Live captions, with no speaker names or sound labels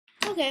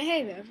Okay,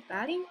 hey there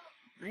everybody,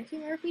 Mikey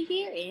Murphy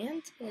here,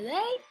 and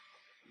today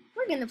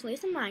we're gonna play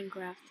some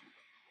Minecraft.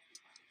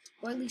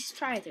 Or at least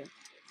try to.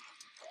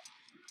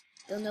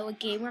 Don't know what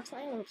game we're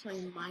playing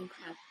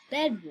Minecraft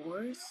Bed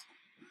Wars.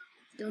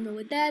 Don't know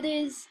what that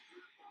is.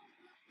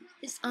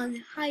 It's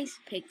on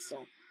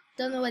Hypixel.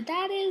 Don't know what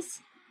that is?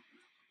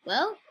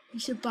 Well,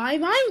 you should buy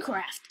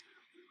Minecraft.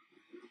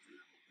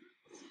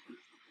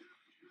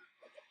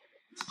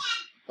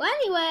 Well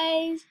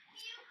anyways,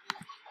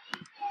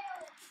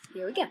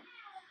 here we go.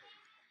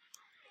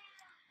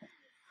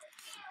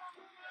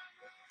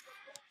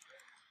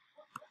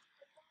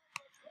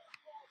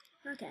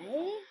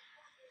 Okay.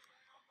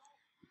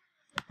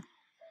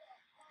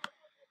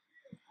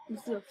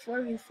 Let's do a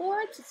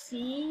 4v4 to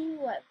see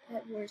what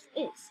Bed Wars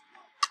is.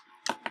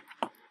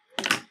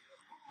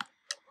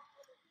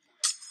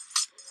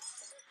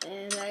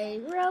 And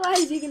I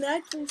realize you can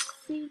actually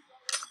see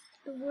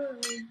the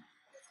world. You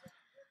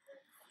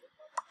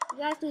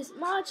have a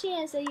small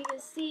chance that you can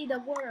see the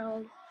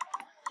world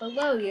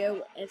below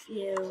you if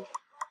you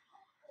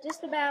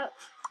just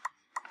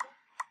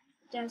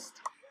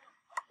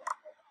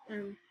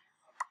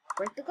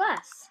break the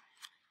glass.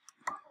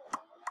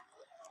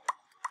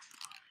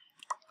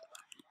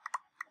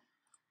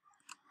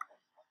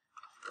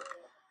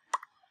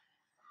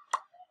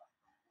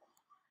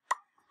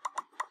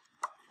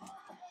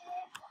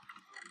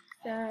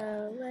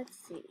 So let's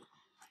see.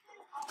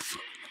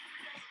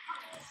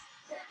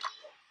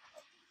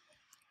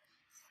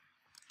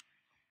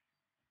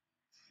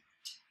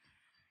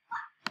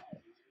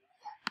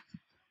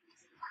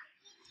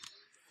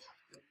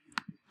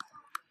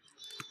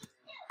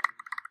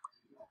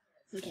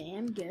 Okay,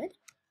 I'm good.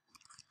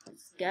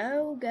 Let's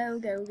go.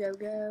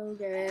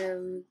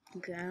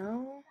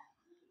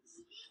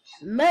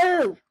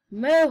 Move!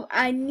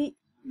 I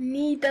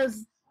need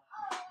those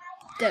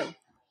dough.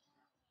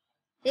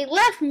 They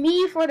left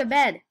me for the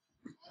bed.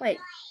 Wait,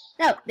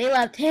 no, they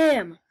left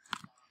him.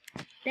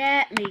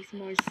 That makes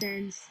more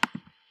sense.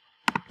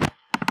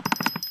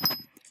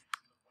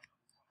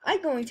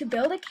 I'm going to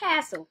build a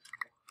castle.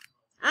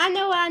 I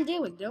know what I'm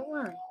doing, don't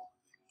worry.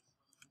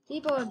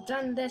 People have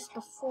done this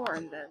before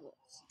in Bed Wars.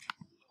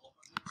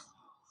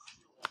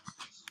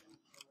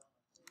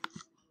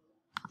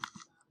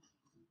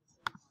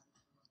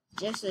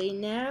 Just so you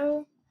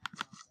know,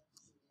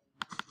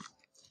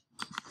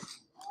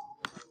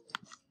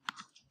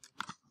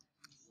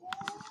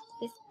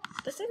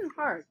 this isn't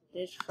hard.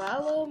 Just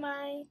follow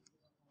my...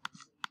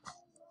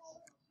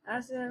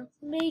 Also,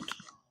 make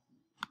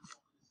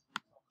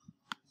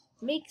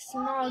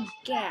small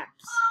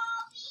gaps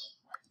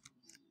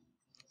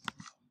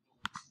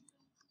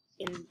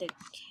in the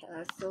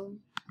castle.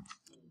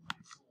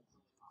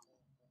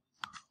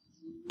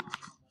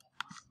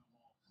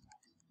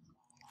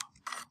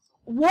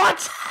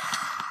 What?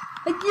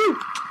 Like you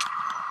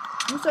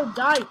shall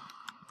die.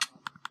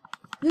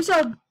 You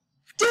shall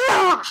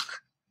die.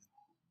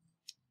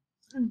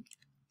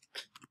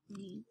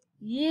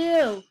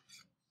 You.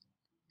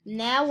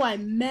 Now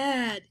I'm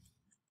mad.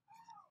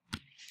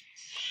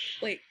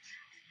 Wait.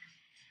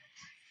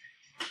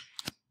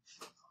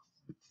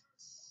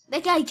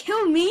 That guy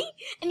killed me,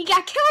 and he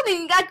got killed, and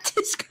he got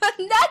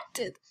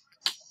disconnected.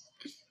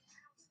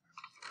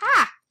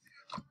 Ha!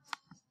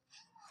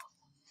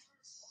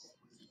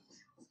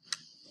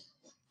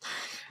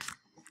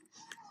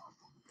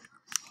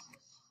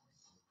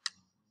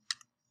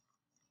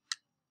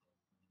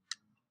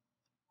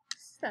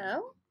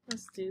 So,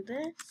 let's do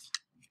this.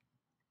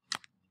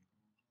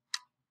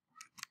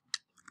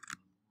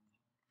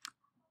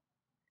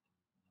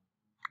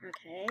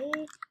 Okay.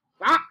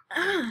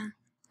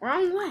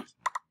 Wrong way.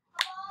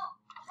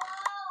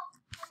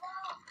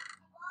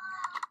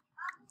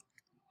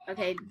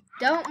 Okay,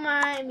 don't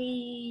mind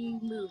me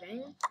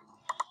moving.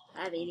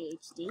 I have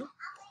ADHD.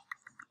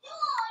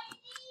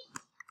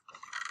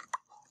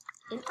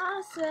 And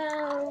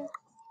also,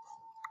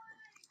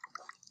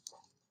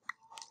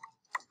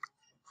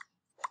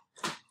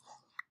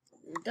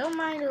 don't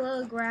mind the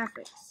little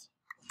graphics.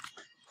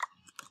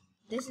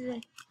 This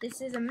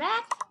is a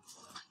Mac.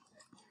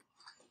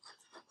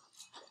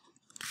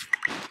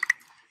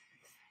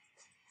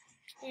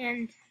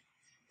 And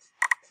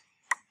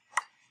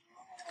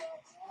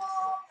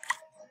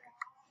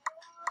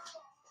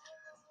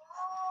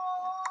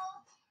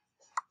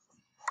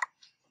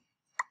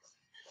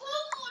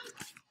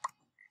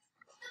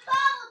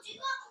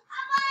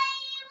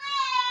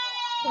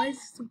why is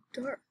it so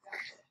dark?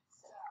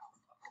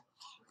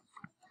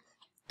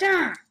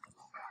 Darn!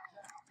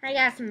 I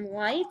got some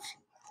light,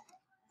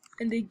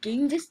 and the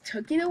game just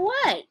took it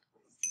away.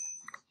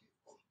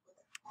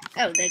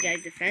 Oh, that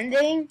guy's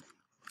defending?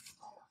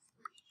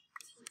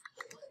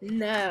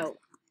 No.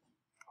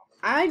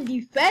 I'm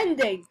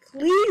defending.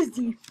 Please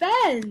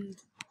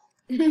defend.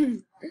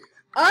 I'm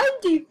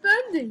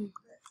defending.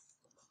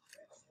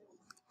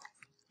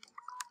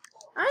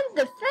 I'm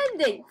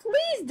defending.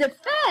 Please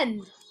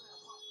defend.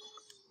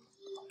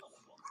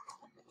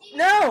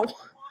 No.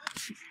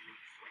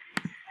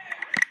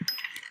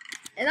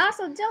 And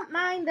also, don't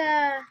mind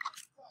the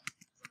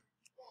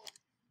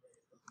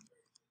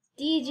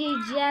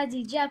DJ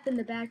Jazzy Jeff in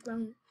the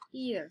background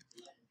here.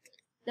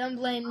 Don't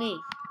blame me.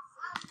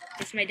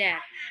 It's my dad.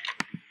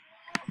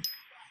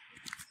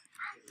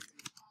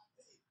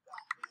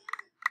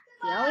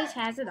 He always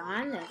has it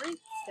on every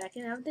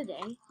second of the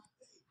day.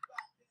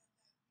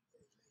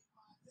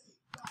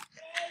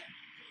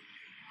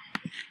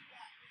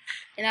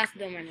 And also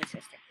don't mind my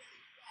sister.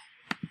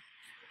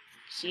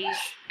 She's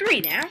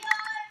 3 now.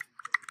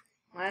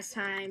 I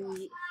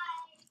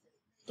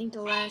think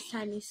the last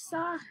time you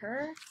saw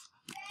her.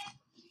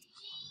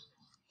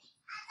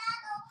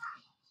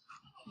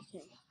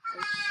 Okay,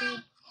 I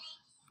should.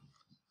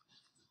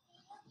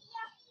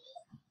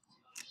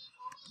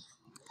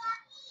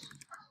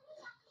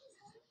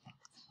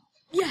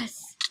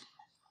 Yes!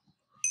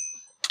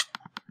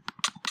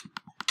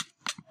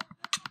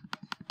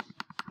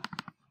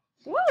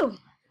 Woo!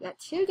 Got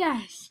 2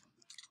 guys.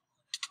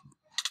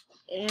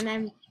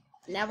 And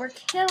now we're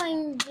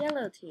killing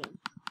yellow team.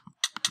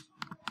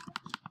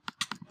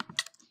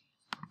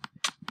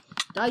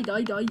 Die,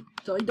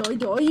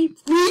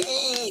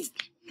 please!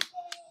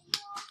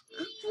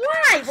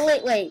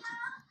 Why? Wait.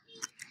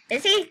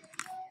 Is he?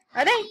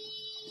 Are they?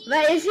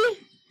 But is he?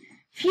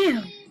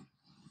 Phew.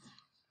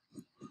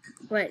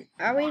 Wait,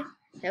 are we?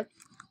 Nope.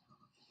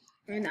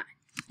 We're not.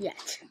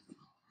 Yet.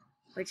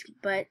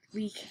 But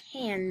we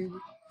can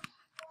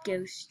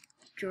go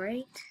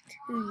straight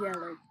to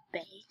yellow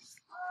base.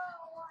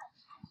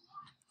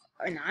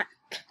 Or not.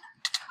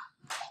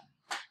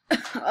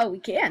 Oh, we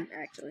can,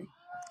 actually.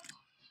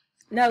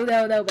 No,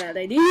 bad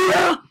idea!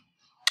 God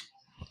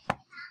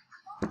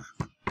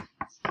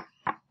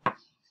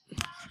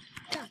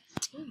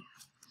damn.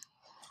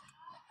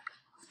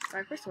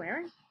 Sorry for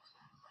swearing.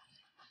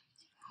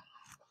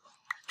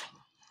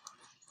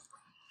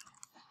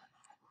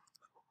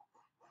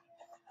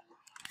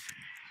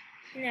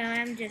 No,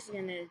 I'm just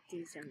gonna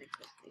do something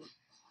quickly.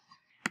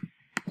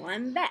 Well,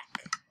 I'm back.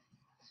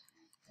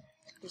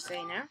 Just so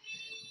you know.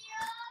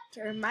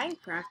 Turn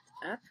Minecraft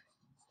up.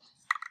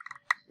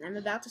 And I'm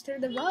about to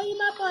turn the volume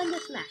up on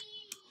this map.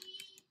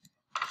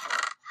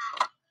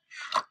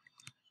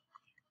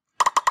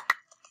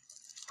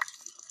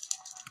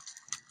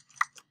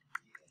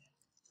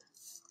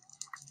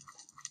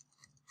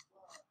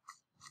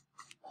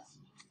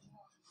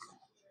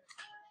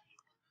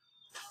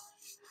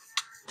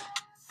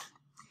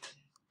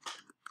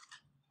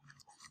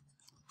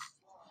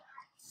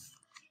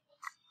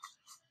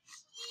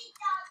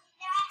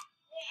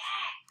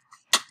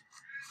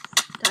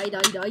 Die.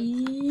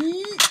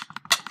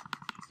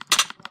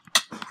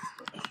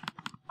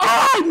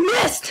 Oh,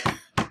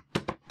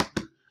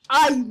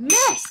 I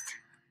missed!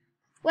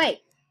 Wait.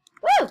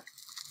 Woo!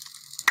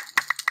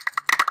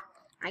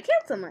 I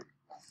killed someone.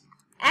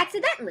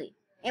 Accidentally.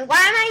 And why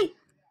am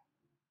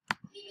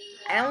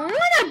I don't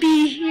want to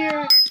be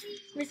here.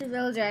 Mr.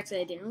 Villager,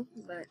 actually I do,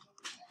 but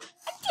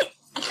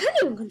I couldn't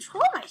even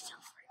control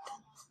myself right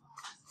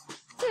then.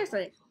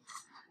 Seriously.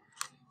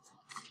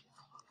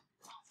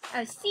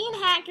 I've seen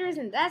hackers,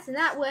 and that's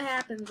not what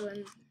happens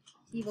when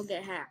people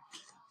get hacked.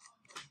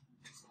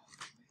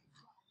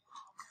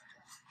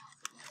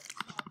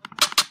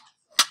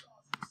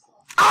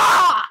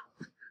 Ah!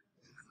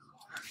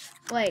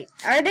 Wait,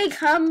 are they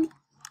coming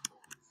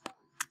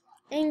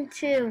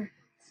to?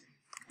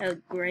 Oh,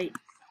 great.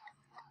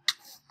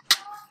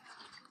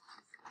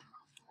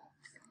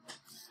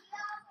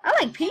 I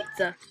like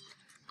pizza.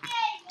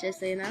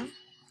 Just so you know.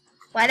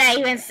 Why'd I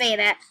even say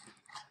that?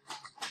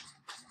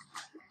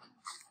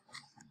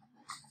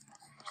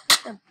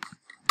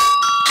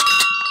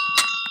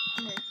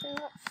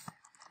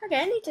 Okay,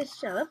 I need to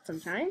shut up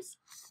sometimes.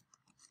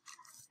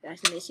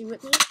 That's an issue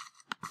with me.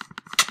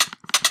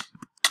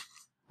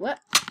 What?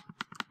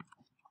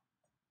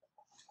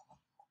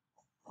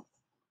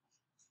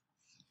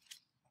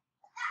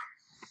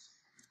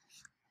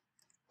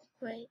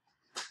 Wait.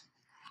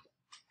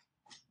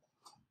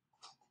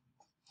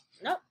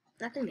 Nope,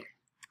 nothing there.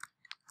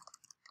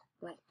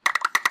 Wait.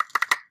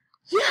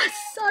 Yes,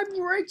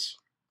 I'm rich!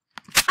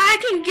 I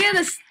can get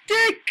a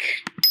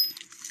stick!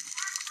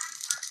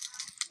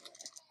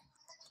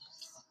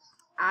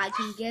 I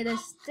can get a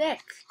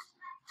stick.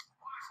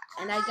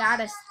 And I got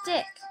a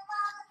stick.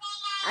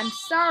 I'm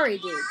sorry,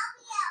 dude.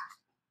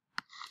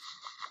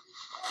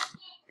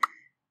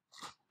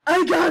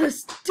 I got a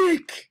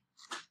stick!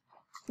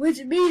 Which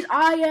means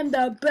I am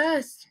the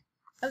best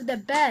of the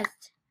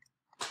best.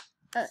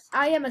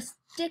 I am a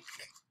stick.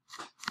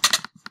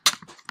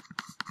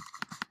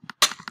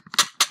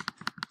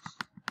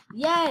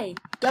 Yay!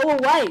 Go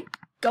away!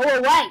 Go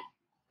away!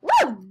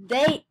 Woo!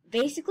 They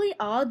basically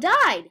all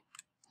died.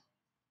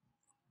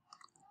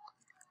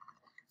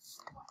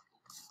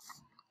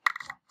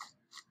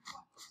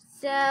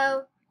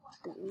 So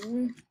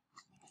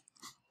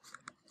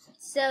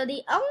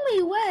the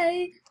only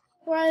way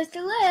for us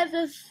to live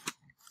is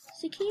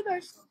to keep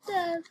our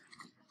stuff.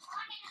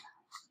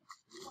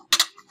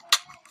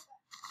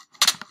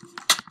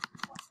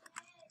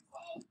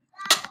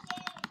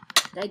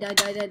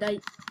 Die.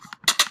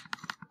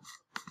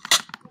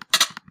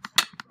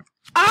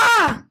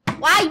 Ah!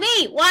 Why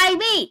me? Why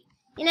me?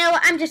 You know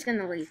what? I'm just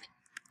gonna leave.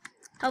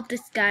 Help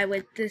this guy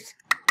with this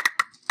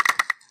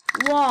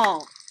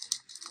wall.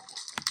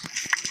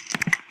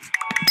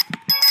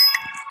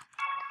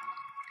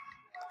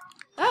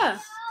 Oh.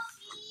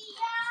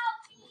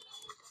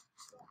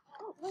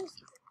 Oh, what is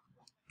it?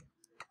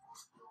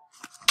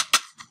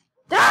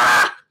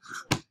 Ah!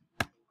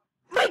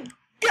 My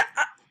God.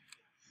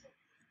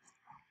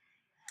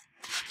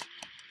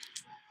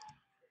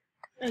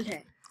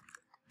 Okay.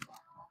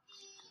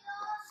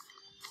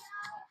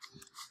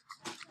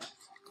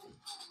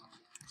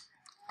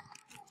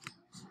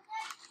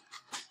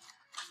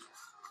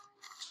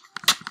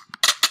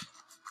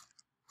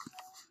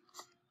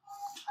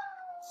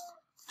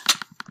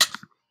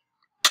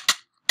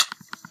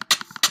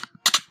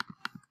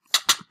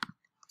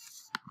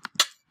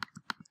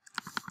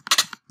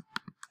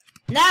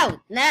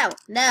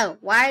 No.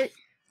 Why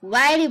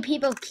do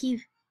people keep...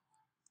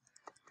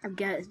 I'm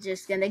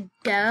just gonna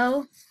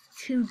go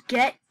to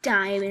get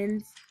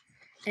diamonds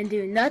and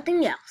do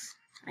nothing else.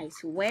 I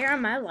swear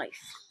on my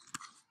life.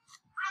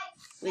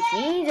 Which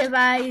means if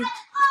I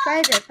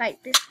try to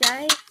fight this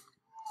guy...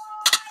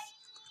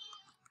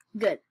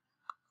 Good.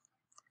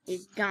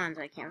 He's gone,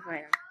 so I can't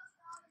fight him.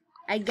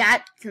 I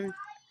got some...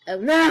 Oh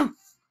no!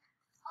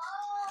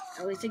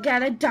 At least I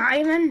got a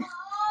diamond.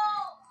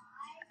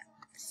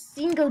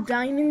 Single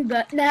diamond,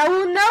 but now no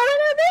one of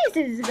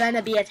these is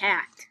gonna be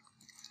attacked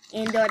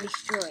and or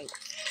destroyed.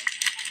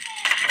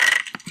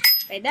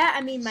 By that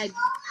I mean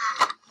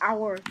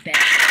our bed.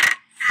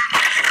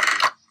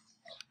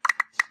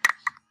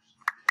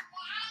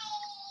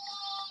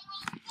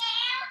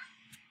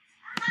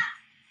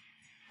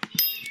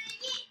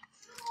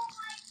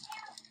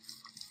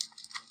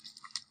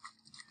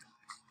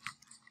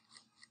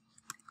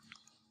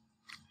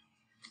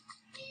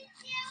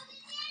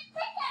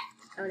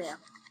 Oh no.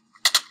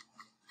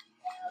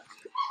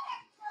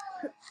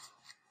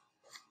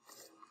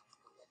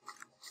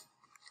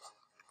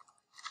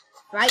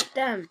 Fight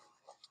them.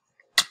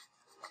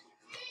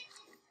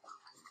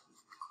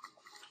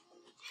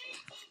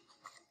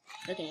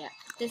 Okay,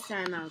 this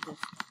time I'll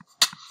just...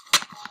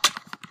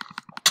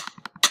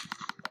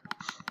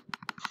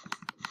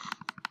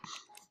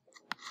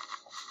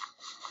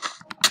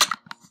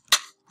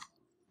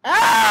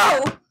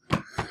 Oh!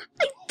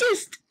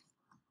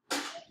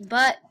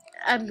 But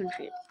I'm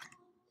confused.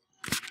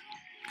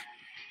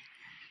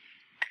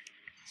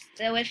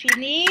 So if you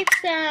need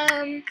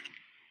some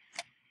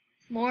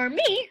more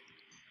meat,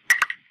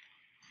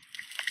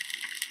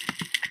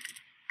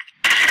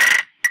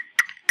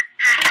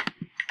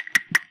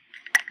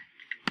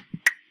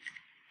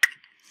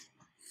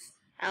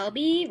 I'll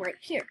be right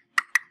here.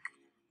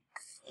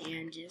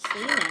 And just so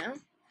you know,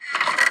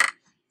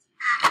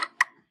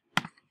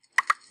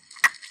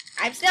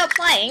 I'm still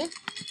playing.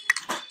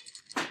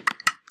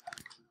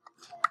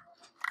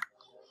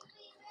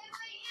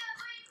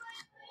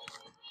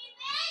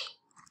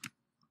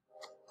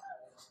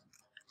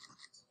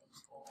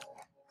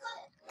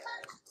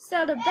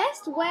 So the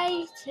best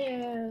way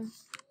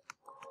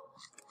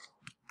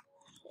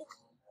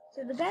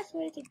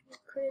to get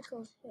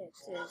critical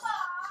hits is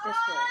this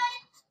way.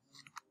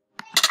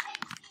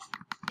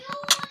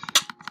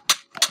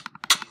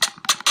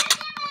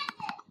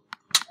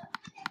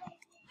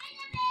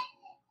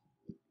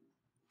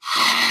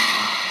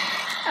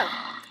 Oh,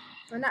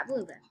 well, not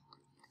blue then.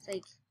 It's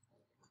like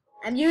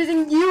I'm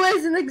using you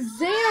as an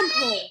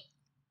example.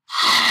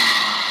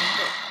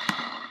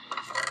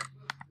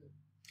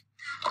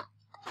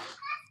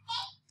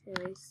 So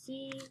I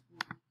see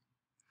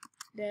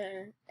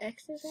the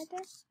X's right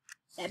there.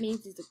 That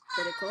means it's a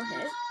critical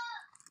hit.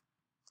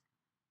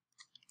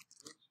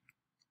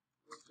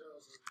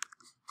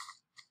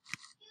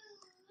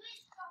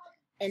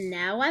 And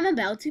now I'm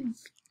about to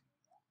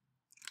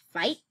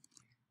fight,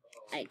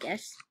 I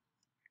guess.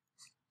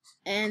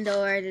 And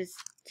or just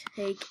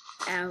take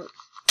out...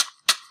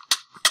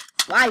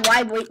 Why,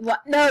 wait,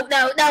 what? No,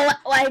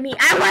 I mean,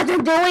 I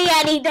wasn't doing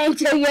anything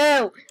to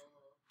you!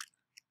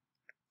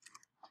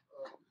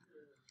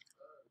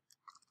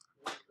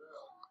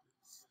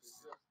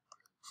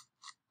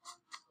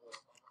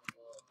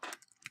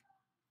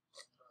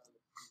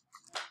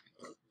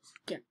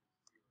 Get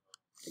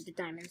the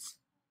diamonds.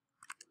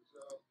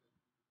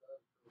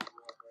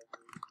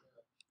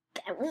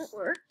 That won't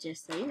work,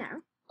 just so you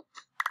know.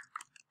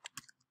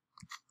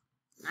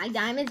 My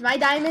diamonds!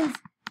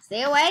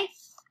 Stay away!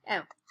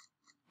 Oh.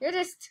 You're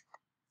just...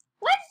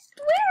 What?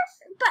 Where?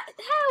 But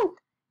how?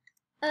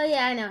 Oh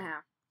yeah, I know how.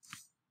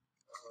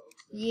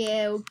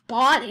 You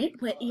bought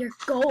it with your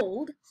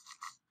gold.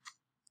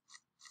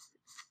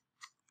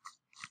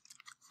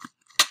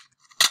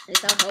 At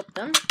least I'll help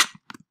them.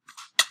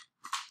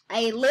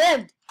 I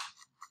lived.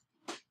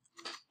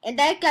 And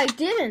that guy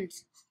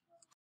didn't.